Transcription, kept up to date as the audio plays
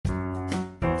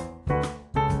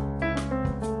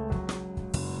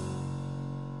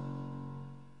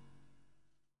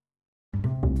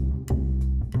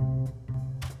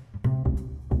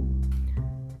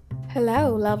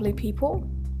Hello, lovely people.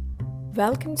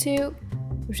 Welcome to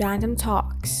Random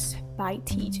Talks by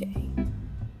TJ.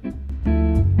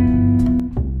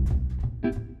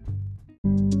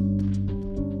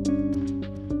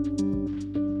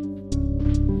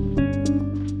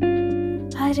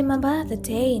 I remember the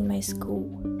day in my school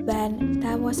when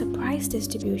there was a prize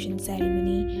distribution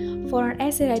ceremony for an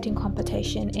essay writing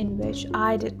competition in which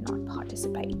I did not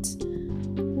participate.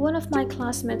 One of my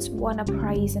classmates won a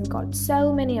prize and got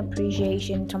so many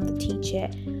appreciation from the teacher.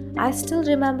 I still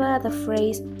remember the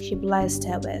phrase she blessed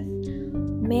her with.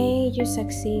 May you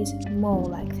succeed more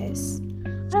like this.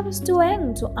 I was too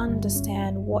young to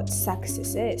understand what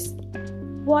success is.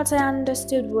 What I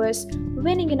understood was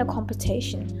winning in a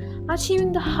competition,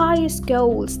 achieving the highest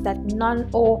goals that none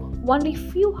or only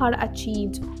few had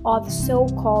achieved are the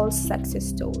so-called success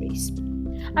stories.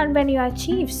 And when you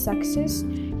achieve success,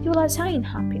 you will attain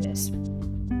happiness.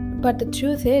 But the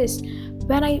truth is,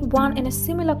 when I won in a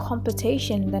similar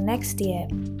competition the next year,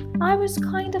 I was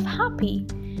kind of happy.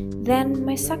 Then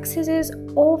my successes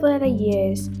over the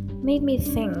years made me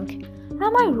think,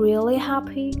 am I really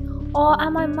happy or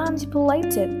am I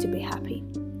manipulated to be happy?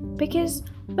 Because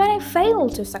when I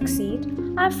failed to succeed,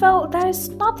 I felt there is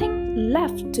nothing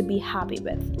left to be happy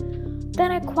with.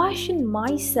 Then I questioned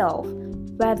myself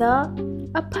whether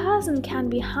a person can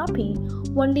be happy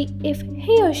only if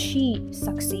he or she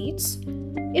succeeds.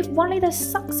 If only the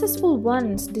successful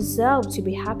ones deserve to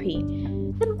be happy,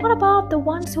 then what about the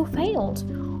ones who failed?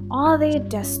 Are they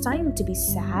destined to be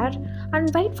sad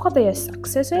and wait for their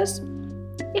successes?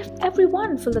 If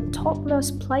everyone filled the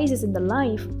topmost places in the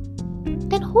life,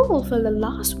 then who will fill the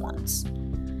last ones?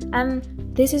 And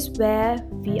this is where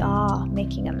we are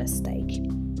making a mistake.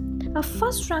 A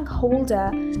first rank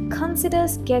holder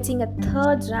considers getting a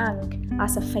third rank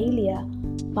as a failure,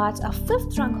 but a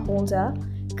fifth rank holder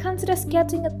considers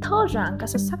getting a third rank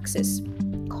as a success.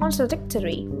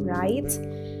 Contradictory, right?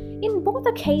 In both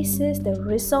the cases, the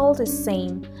result is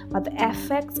same, but the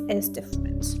effect is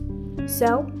different.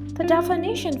 So, the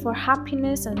definition for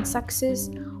happiness and success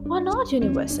are not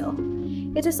universal.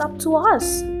 It is up to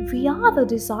us. We are the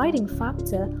deciding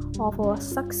factor of our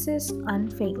success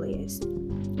and failures.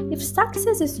 If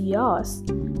success is yours,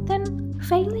 then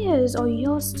failures are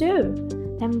yours too.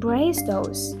 Embrace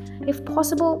those. If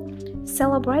possible,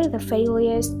 celebrate the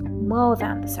failures more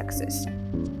than the success.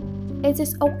 It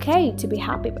is okay to be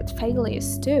happy with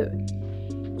failures too.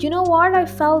 You know what I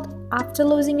felt after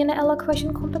losing in an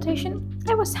elocution competition?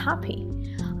 I was happy.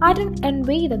 I didn't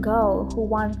envy the girl who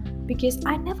won because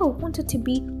I never wanted to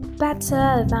be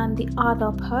better than the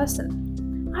other person.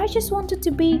 I just wanted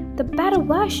to be the better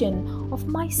version of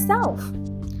myself.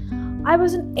 I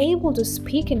wasn't able to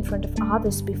speak in front of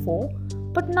others before,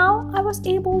 but now I was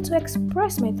able to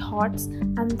express my thoughts,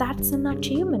 and that's an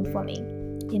achievement for me.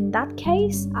 In that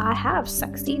case, I have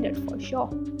succeeded for sure.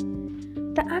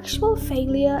 The actual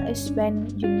failure is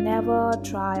when you never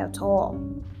try at all.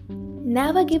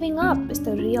 Never giving up is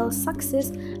the real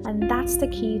success, and that's the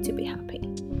key to be happy.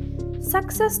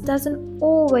 Success doesn't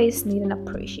always need an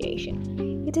appreciation.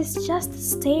 It is just a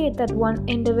state that one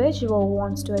individual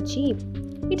wants to achieve.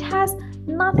 It has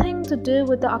nothing to do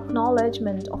with the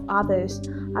acknowledgement of others,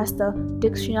 as the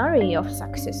dictionary of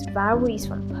success varies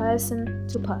from person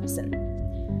to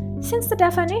person. Since the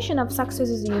definition of success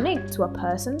is unique to a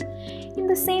person, in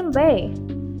the same way,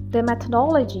 the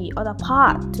methodology or the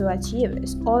path to achieve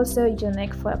is also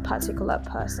unique for a particular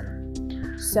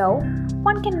person. So,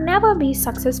 one can never be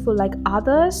successful like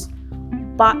others,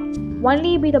 but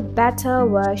only be the better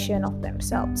version of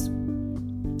themselves.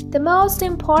 The most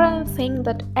important thing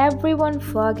that everyone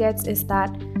forgets is that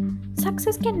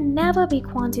success can never be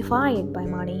quantified by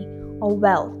money or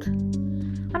wealth.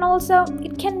 And also,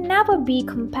 it can never be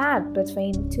compared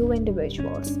between two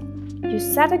individuals. You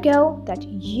set a goal that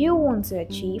you want to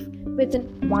achieve within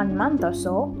 1 month or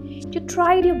so. You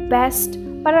tried your best,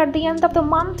 but at the end of the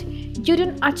month, you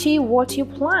didn't achieve what you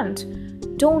planned.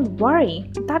 Don't worry,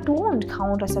 that won't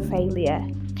count as a failure.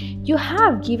 You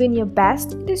have given your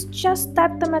best, it is just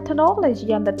that the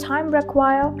methodology and the time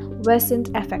required wasn't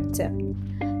effective.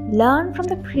 Learn from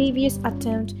the previous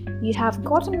attempt. You have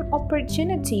gotten an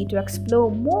opportunity to explore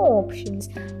more options.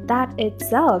 That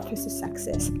itself is a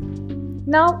success.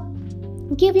 Now,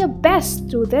 give your best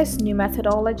through this new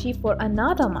methodology for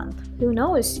another month. Who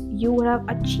knows, you would have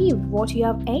achieved what you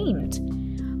have aimed.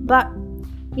 But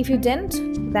if you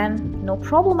didn't, then no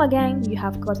problem again, you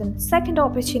have gotten second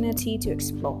opportunity to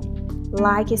explore.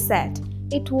 Like I said,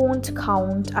 it won't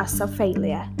count as a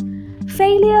failure.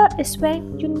 Failure is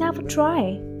when you never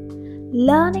try.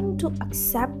 Learning to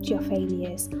accept your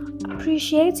failures,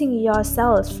 appreciating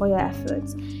yourself for your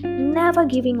efforts, never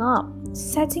giving up,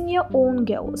 setting your own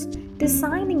goals,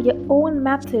 designing your own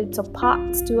methods or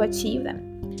paths to achieve them.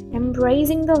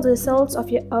 Embracing the results of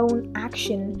your own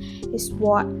action is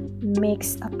what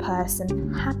makes a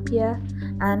person happier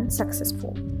and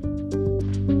successful.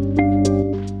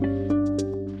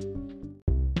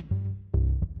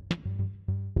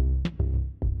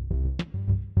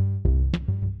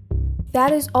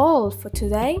 That is all for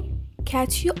today.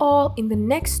 Catch you all in the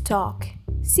next talk.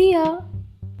 See ya!